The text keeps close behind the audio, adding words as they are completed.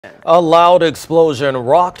A loud explosion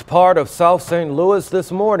rocked part of South St. Louis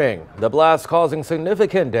this morning. The blast causing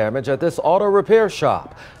significant damage at this auto repair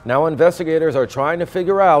shop. Now investigators are trying to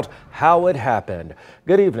figure out how it happened.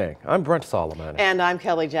 Good evening. I'm Brent Solomon. And I'm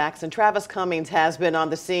Kelly Jackson. Travis Cummings has been on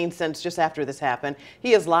the scene since just after this happened.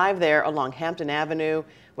 He is live there along Hampton Avenue.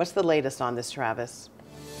 What's the latest on this, Travis?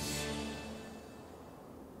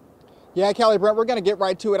 Yeah, Kelly, Brent, we're going to get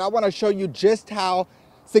right to it. I want to show you just how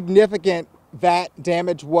significant that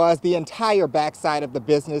damage was. The entire backside of the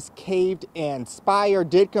business caved in. Spire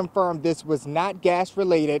did confirm this was not gas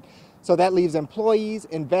related, so that leaves employees,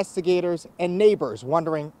 investigators, and neighbors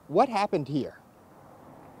wondering what happened here.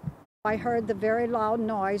 I heard the very loud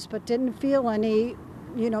noise, but didn't feel any,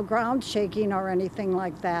 ground shaking or anything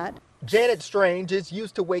like that. Janet Strange is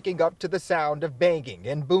used to waking up to the sound of banging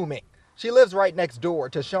and booming. She lives right next door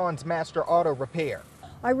to Shawn's Master Auto Repair.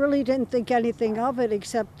 I really didn't think anything of it,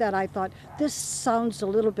 except that I thought, this sounds a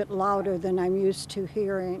little bit louder than I'm used to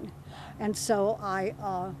hearing. And so I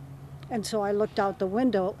looked out the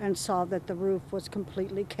window and saw that the roof was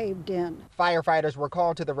completely caved in. Firefighters were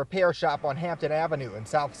called to the repair shop on Hampton Avenue in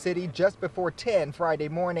South City just before 10 Friday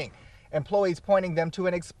morning. Employees pointing them to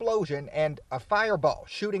an explosion and a fireball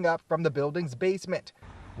shooting up from the building's basement.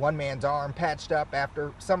 One man's arm patched up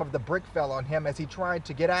after some of the brick fell on him as he tried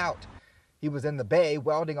to get out. He was in the bay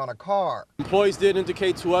welding on a car. Employees did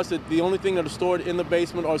indicate to us that the only thing that are stored in the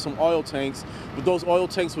basement are some oil tanks, but those oil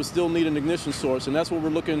tanks would still need an ignition source, and that's what we're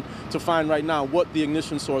looking to find right now, what the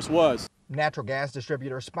ignition source was. Natural gas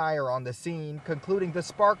distributor Spire on the scene, concluding the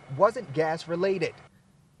spark wasn't gas related.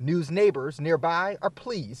 News neighbors nearby are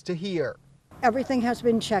pleased to hear. Everything has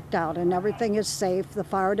been checked out and everything is safe. The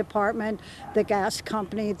fire department, the gas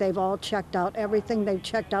company, they've all checked out everything. They've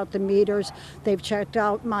checked out the meters. They've checked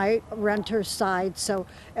out my renter's side, so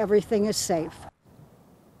everything is safe.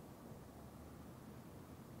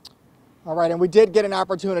 All right, and we did get an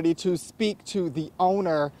opportunity to speak to the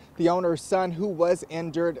owner's son who was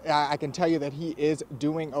injured. I can tell you that he is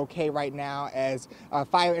doing okay right now as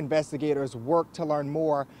fire investigators work to learn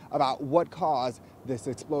more about what caused this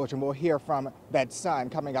explosion. We'll hear from that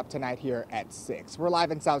son coming up tonight here at 6. We're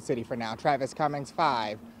live in South City for now. Travis Cummings,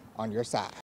 5 on your side.